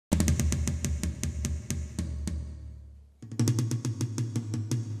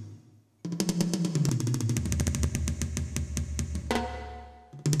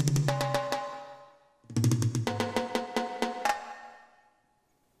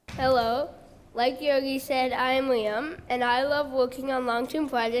Hello. Like Georgi said, I am Liam, and I love working on long-term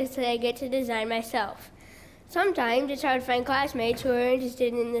projects that I get to design myself. Sometimes it's hard to find classmates who are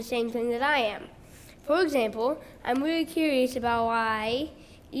interested in the same thing that I am. For example, I'm really curious about why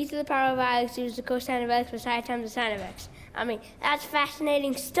e to the power of x equals the cosine of x plus I times the sine of x. I mean, that's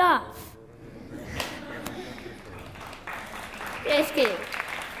fascinating stuff. Just kidding.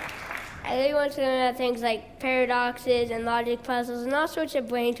 I really want to learn about things like paradoxes and logic puzzles and all sorts of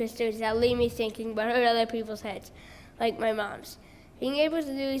brain twisters that leave me thinking but hurt other people's heads, like my mom's. Being able to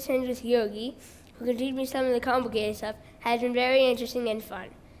do these things with Georgi, who can teach me some of the complicated stuff, has been very interesting and fun,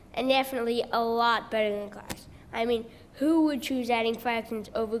 and definitely a lot better than class. I mean, who would choose adding fractions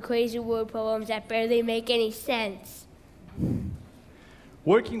over crazy word problems that barely make any sense?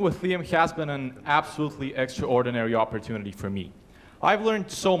 Working with Liam has been an absolutely extraordinary opportunity for me. I've learned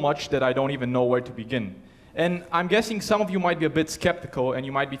so much that I don't even know where to begin. And I'm guessing some of you might be a bit skeptical and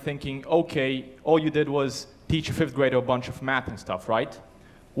you might be thinking, okay, all you did was teach a 5th grader a bunch of math and stuff, right?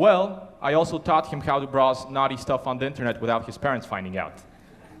 Well, I also taught him how to browse naughty stuff on the internet without his parents finding out.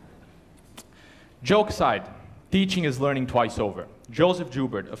 Joke aside, teaching is learning twice over. Joseph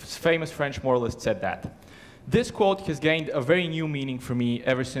Joubert, a famous French moralist, said that. This quote has gained a very new meaning for me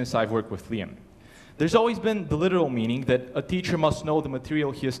ever since I've worked with Liam. There's always been the literal meaning that a teacher must know the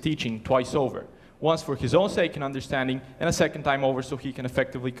material he is teaching twice over, once for his own sake and understanding, and a second time over so he can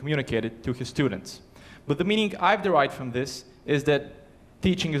effectively communicate it to his students. But the meaning I've derived from this is that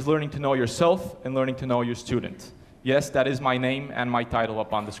teaching is learning to know yourself and learning to know your student. Yes, that is my name and my title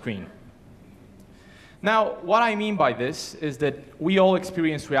up on the screen. Now, what I mean by this is that we all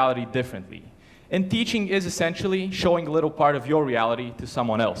experience reality differently. And teaching is essentially showing a little part of your reality to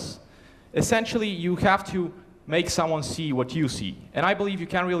someone else. Essentially, you have to make someone see what you see. And I believe you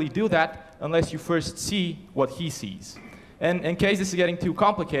can't really do that unless you first see what he sees. And in case this is getting too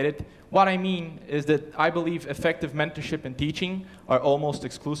complicated, what I mean is that I believe effective mentorship and teaching are almost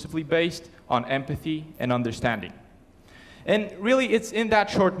exclusively based on empathy and understanding. And really, it's in that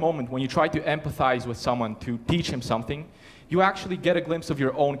short moment when you try to empathize with someone to teach him something, you actually get a glimpse of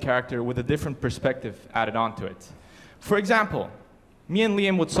your own character with a different perspective added onto it. For example, me and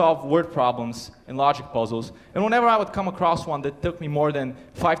Liam would solve word problems and logic puzzles, and whenever I would come across one that took me more than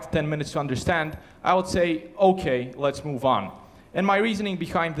 5 to 10 minutes to understand, I would say, okay, let's move on. And my reasoning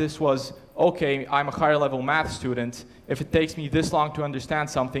behind this was, okay, I'm a higher level math student. If it takes me this long to understand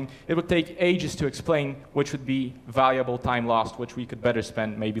something, it would take ages to explain, which would be valuable time lost, which we could better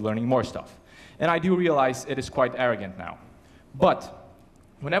spend maybe learning more stuff. And I do realize it is quite arrogant now. But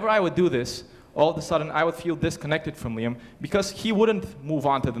whenever I would do this, all of a sudden I would feel disconnected from Liam because he wouldn't move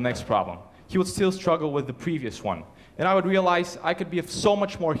on to the next problem. He would still struggle with the previous one. And I would realize I could be of so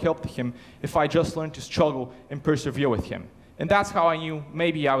much more help to him if I just learned to struggle and persevere with him. And that's how I knew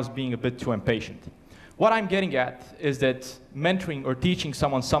maybe I was being a bit too impatient. What I'm getting at is that mentoring or teaching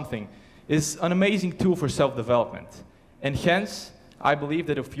someone something is an amazing tool for self-development. And hence, I believe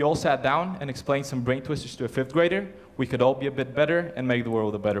that if we all sat down and explained some brain twisters to a 5th grader, we could all be a bit better and make the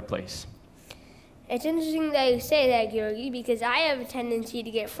world a better place. It's interesting that you say that, Georgi, because I have a tendency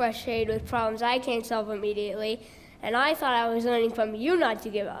to get frustrated with problems I can't solve immediately, and I thought I was learning from you not to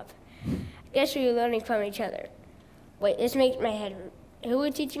give up. I guess we were learning from each other. Wait, this makes my head hurt. Who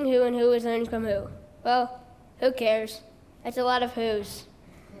was teaching who and who was learning from who? Well, who cares? That's a lot of who's.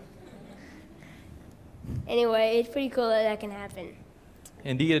 Anyway, it's pretty cool that that can happen.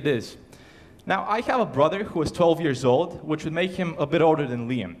 Indeed it is. Now, I have a brother who is 12 years old, which would make him a bit older than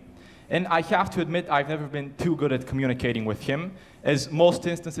Liam. And I have to admit, I've never been too good at communicating with him, as most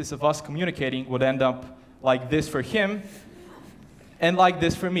instances of us communicating would end up like this for him and like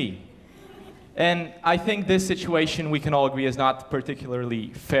this for me. And I think this situation, we can all agree, is not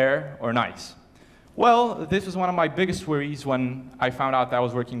particularly fair or nice. Well, this was one of my biggest worries when I found out that I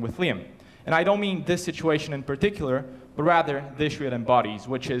was working with Liam. And I don't mean this situation in particular, but rather the issue it embodies,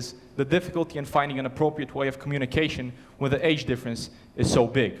 which is the difficulty in finding an appropriate way of communication when the age difference is so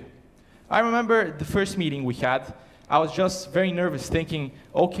big. I remember the first meeting we had, I was just very nervous thinking,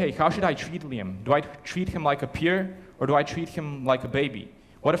 okay, how should I treat Liam? Do I treat him like a peer, or do I treat him like a baby?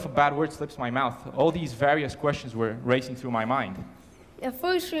 What if a bad word slips my mouth? All these various questions were racing through my mind. The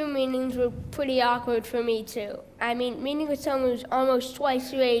first few meetings were pretty awkward for me too. I mean, meeting with someone who's almost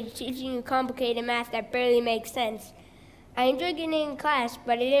twice your age, teaching you complicated math that barely makes sense. I enjoyed getting in class,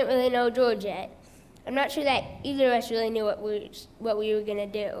 but I didn't really know George yet. I'm not sure that either of us really knew what we were gonna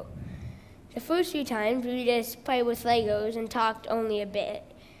do. The first few times, we just played with Legos and talked only a bit.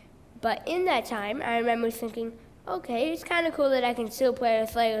 But in that time, I remember thinking, okay, it's kind of cool that I can still play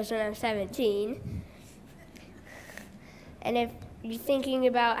with Legos when I'm 17. And if you're thinking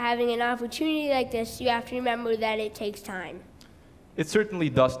about having an opportunity like this, you have to remember that it takes time. It certainly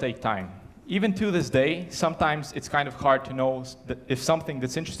does take time. Even to this day, sometimes it's kind of hard to know that if something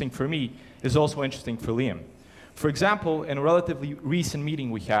that's interesting for me is also interesting for Liam. For example, in a relatively recent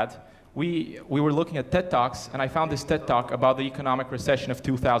meeting we had, we were looking at TED Talks, and I found this TED Talk about the economic recession of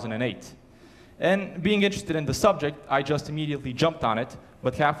 2008. And being interested in the subject, I just immediately jumped on it,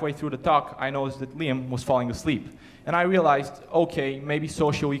 but halfway through the talk, I noticed that Liam was falling asleep. And I realized, okay, maybe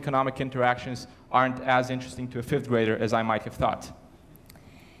socio-economic interactions aren't as interesting to a fifth grader as I might have thought.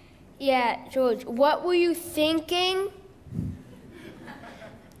 Yeah, George, what were you thinking?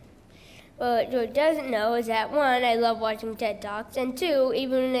 Well, what George doesn't know is that, one, I love watching TED Talks, and two,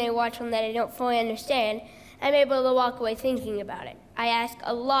 even when I watch one that I don't fully understand, I'm able to walk away thinking about it. I ask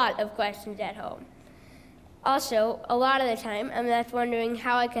a lot of questions at home. Also, a lot of the time, I'm left wondering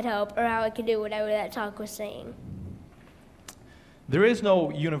how I could help or how I could do whatever that talk was saying. There is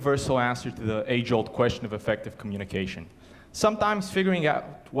no universal answer to the age-old question of effective communication. Sometimes figuring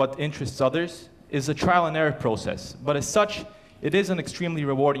out what interests others is a trial and error process, but as such, it is an extremely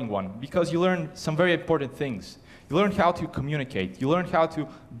rewarding one because you learn some very important things. You learn how to communicate. You learn how to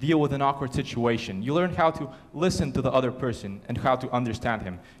deal with an awkward situation. You learn how to listen to the other person and how to understand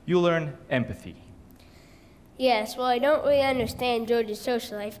him. You learn empathy. Yes, well, I don't really understand George's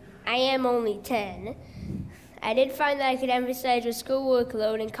social life. I am only 10. I did find that I could emphasize with school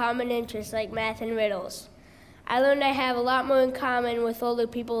workload and common interests like math and riddles. I learned I have a lot more in common with older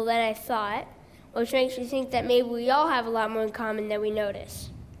people than I thought, which makes me think that maybe we all have a lot more in common than we notice.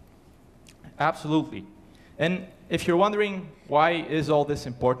 Absolutely. And if you're wondering why is all this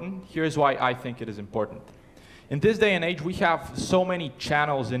important, here's why I think it is important. In this day and age, we have so many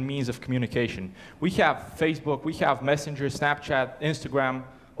channels and means of communication. We have Facebook, we have Messenger, Snapchat, Instagram,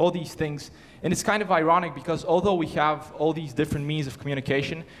 all these things. And it's kind of ironic because although we have all these different means of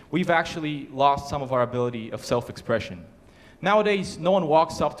communication, we've actually lost some of our ability of self-expression. Nowadays, no one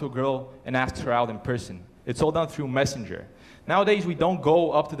walks up to a girl and asks her out in person. It's all done through Messenger. Nowadays, we don't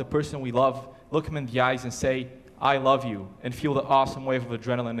go up to the person we love, look him in the eyes and say, I love you, and feel the awesome wave of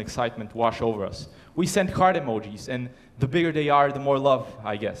adrenaline and excitement wash over us. We send heart emojis, and the bigger they are, the more love,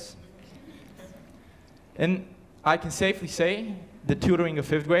 I guess. And I can safely say that tutoring a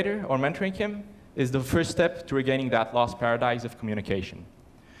fifth grader or mentoring him is the first step to regaining that lost paradise of communication.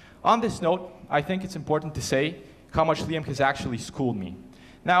 On this note, I think it's important to say how much Liam has actually schooled me.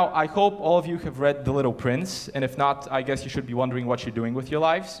 Now, I hope all of you have read The Little Prince, and if not, I guess you should be wondering what you're doing with your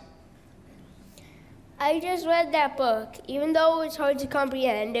lives. I just read that book. Even though it was hard to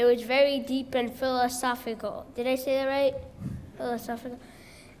comprehend, it was very deep and philosophical. Did I say that right? Philosophical.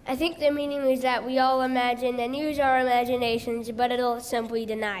 I think the meaning is that we all imagine and use our imaginations, but it'll simply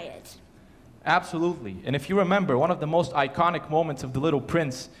deny it. Absolutely. And if you remember, one of the most iconic moments of The Little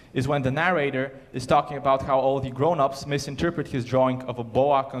Prince is when the narrator is talking about how all the grown-ups misinterpret his drawing of a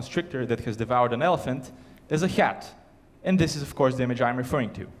boa constrictor that has devoured an elephant as a cat. And this is, of course, the image I'm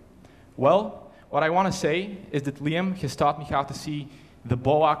referring to. Well, what I want to say is that Liam has taught me how to see the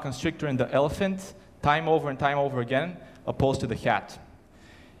boa constrictor and the elephant time over and time over again, opposed to the cat.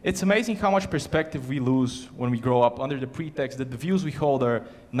 It's amazing how much perspective we lose when we grow up under the pretext that the views we hold are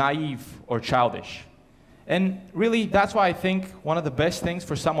naive or childish. And really, that's why I think one of the best things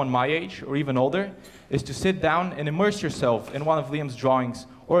for someone my age or even older is to sit down and immerse yourself in one of Liam's drawings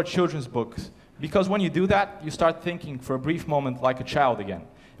or a children's book. Because when you do that, you start thinking for a brief moment like a child again.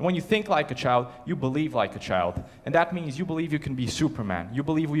 And when you think like a child, you believe like a child. And that means you believe you can be Superman. You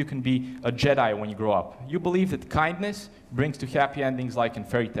believe you can be a Jedi when you grow up. You believe that kindness brings to happy endings like in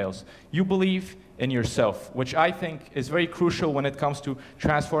fairy tales. You believe in yourself, which I think is very crucial when it comes to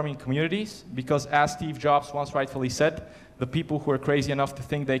transforming communities, because as Steve Jobs once rightfully said, the people who are crazy enough to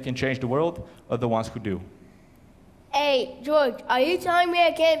think they can change the world are the ones who do. Hey, George, are you telling me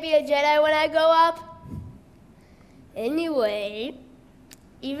I can't be a Jedi when I grow up? Anyway,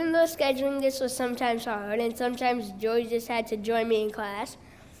 even though scheduling this was sometimes hard and sometimes George just had to join me in class,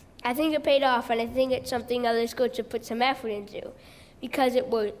 I think it paid off, and I think it's something other schools should put some effort into because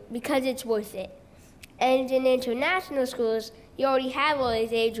it's worth it. And in international schools, you already have all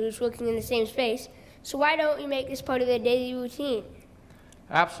these age groups working in the same space, so why don't we make this part of their daily routine?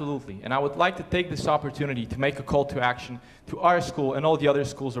 Absolutely, and I would like to take this opportunity to make a call to action to our school and all the other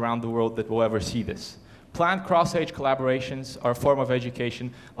schools around the world that will ever see this. Planned cross-age collaborations are a form of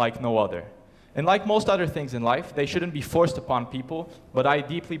education like no other. And like most other things in life, they shouldn't be forced upon people, but I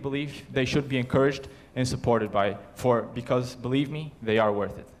deeply believe they should be encouraged and supported because, believe me, they are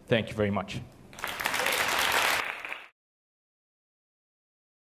worth it. Thank you very much.